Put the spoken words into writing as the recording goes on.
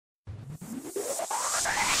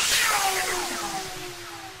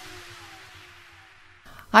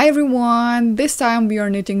Hi everyone! This time we are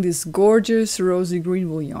knitting this gorgeous rosy green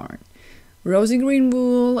wool yarn. Rosy green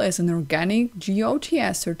wool is an organic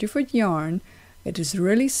GOTS certified yarn. It is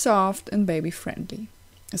really soft and baby friendly.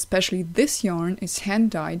 Especially this yarn is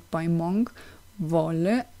hand dyed by Monk,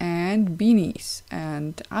 Wolle and Beanies,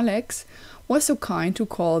 and Alex was so kind to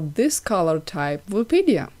call this color type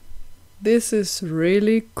Woolpedia. This is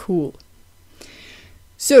really cool.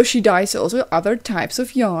 So she dyes also other types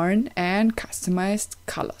of yarn and customized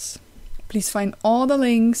colors. Please find all the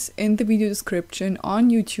links in the video description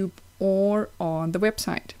on YouTube or on the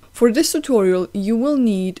website. For this tutorial you will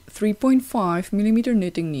need 3.5mm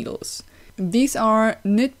knitting needles. These are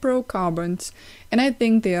Knit Pro carbons and I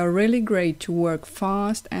think they are really great to work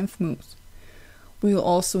fast and smooth. We will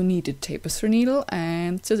also need a tapestry needle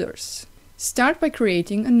and scissors. Start by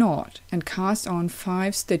creating a knot and cast on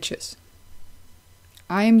 5 stitches.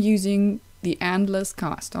 I am using the endless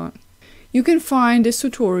cast on. You can find this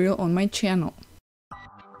tutorial on my channel.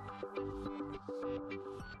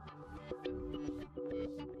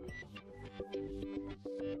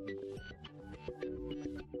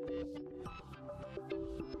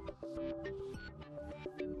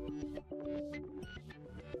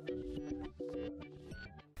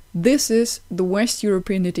 This is the West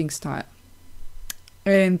European knitting style.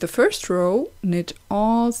 In the first row, knit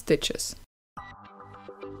all stitches.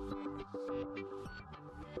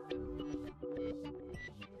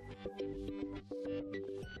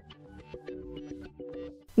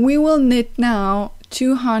 We will knit now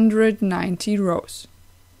 290 rows.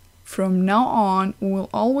 From now on, we will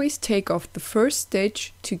always take off the first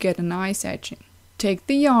stitch to get a nice edging. Take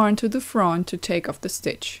the yarn to the front to take off the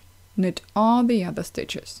stitch. Knit all the other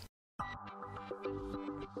stitches.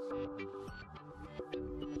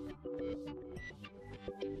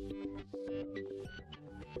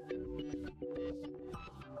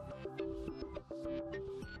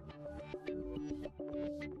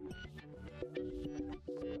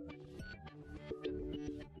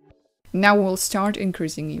 Now we'll start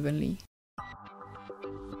increasing evenly.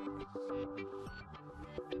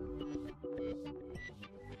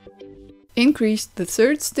 Increase the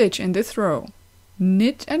third stitch in this row.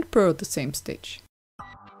 Knit and purl the same stitch.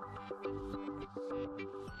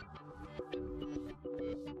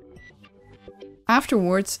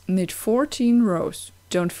 Afterwards, knit 14 rows.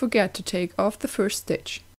 Don't forget to take off the first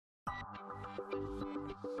stitch.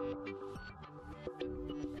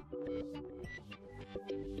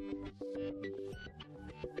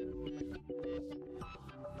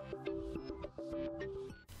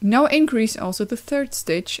 Now increase also the third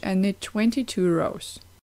stitch and knit 22 rows.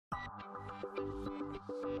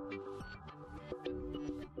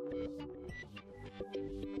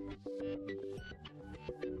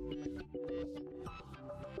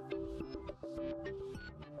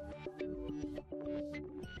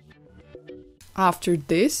 After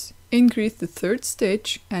this, increase the third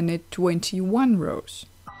stitch and knit 21 rows.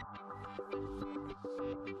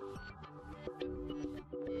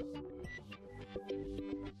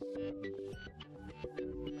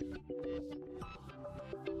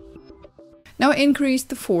 Now increase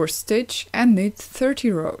the fourth stitch and knit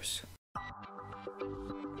 30 rows.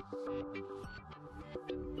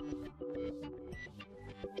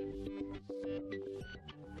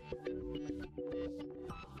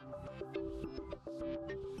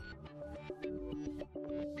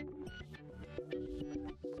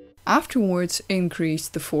 Afterwards, increase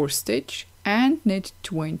the fourth stitch and knit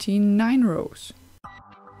 29 rows.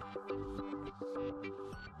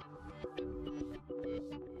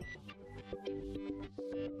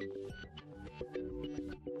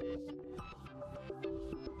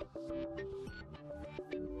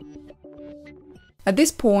 At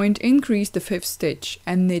this point, increase the fifth stitch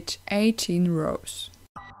and knit 18 rows.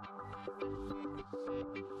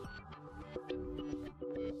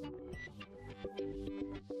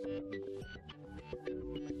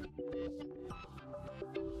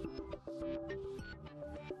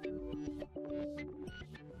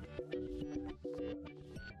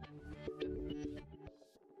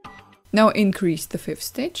 Now increase the fifth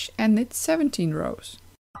stitch and knit 17 rows.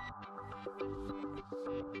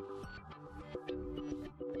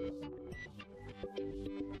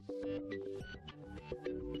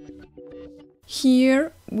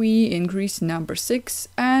 Here we increase number 6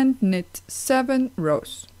 and knit 7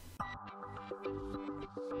 rows.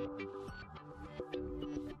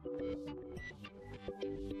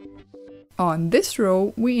 On this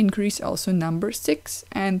row we increase also number 6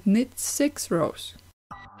 and knit 6 rows.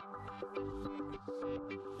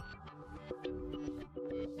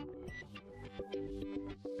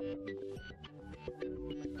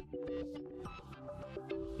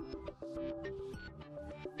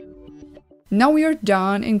 Now we are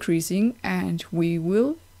done increasing and we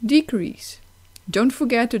will decrease. Don't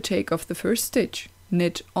forget to take off the first stitch.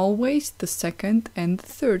 Knit always the second and the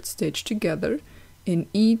third stitch together in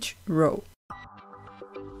each row.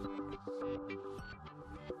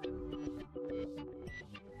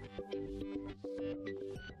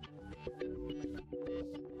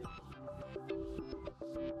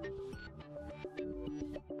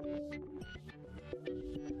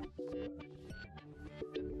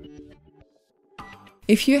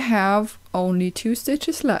 If you have only 2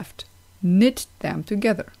 stitches left, knit them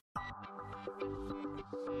together.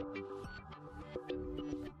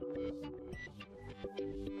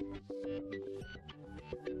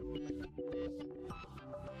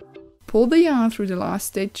 Pull the yarn through the last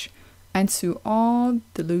stitch and sew all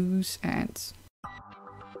the loose ends.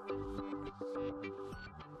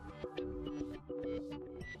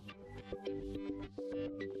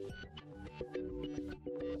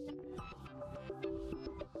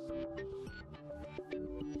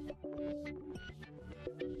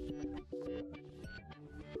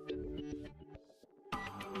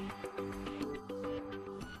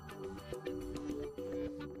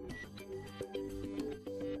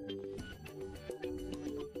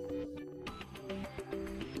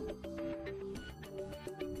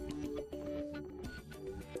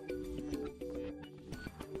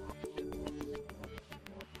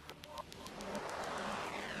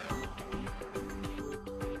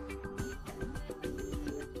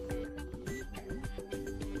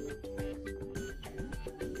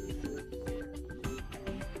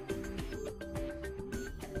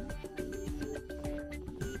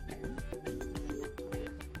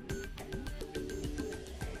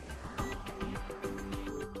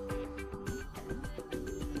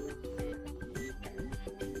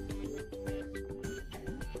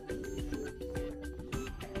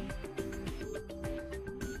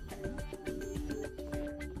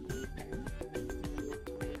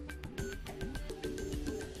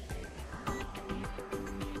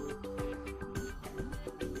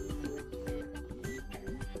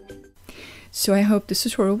 So I hope this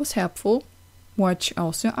tutorial was helpful. Watch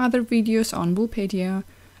also other videos on Woolpedia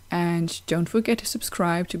and don't forget to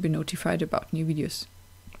subscribe to be notified about new videos.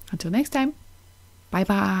 Until next time, bye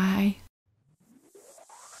bye!